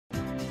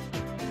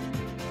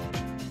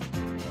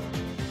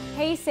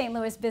Hey St.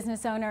 Louis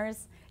business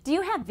owners, do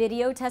you have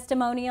video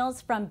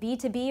testimonials from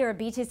B2B or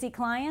B2C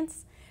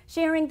clients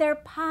sharing their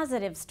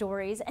positive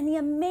stories and the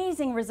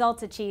amazing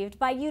results achieved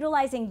by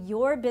utilizing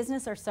your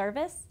business or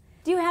service?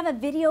 Do you have a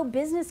video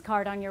business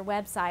card on your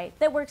website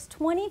that works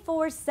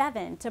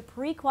 24/7 to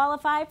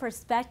pre-qualify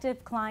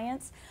prospective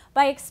clients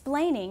by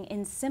explaining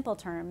in simple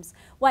terms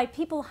why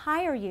people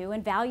hire you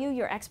and value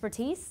your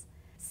expertise?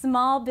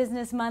 Small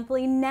Business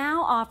Monthly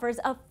now offers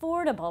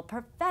affordable,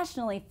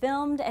 professionally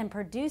filmed and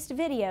produced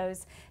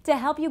videos to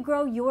help you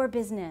grow your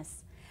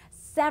business.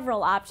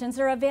 Several options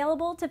are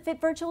available to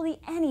fit virtually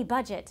any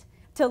budget.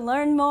 To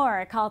learn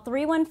more, call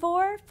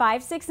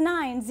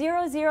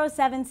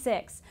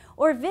 314-569-0076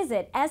 or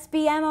visit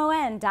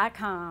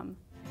sbmon.com.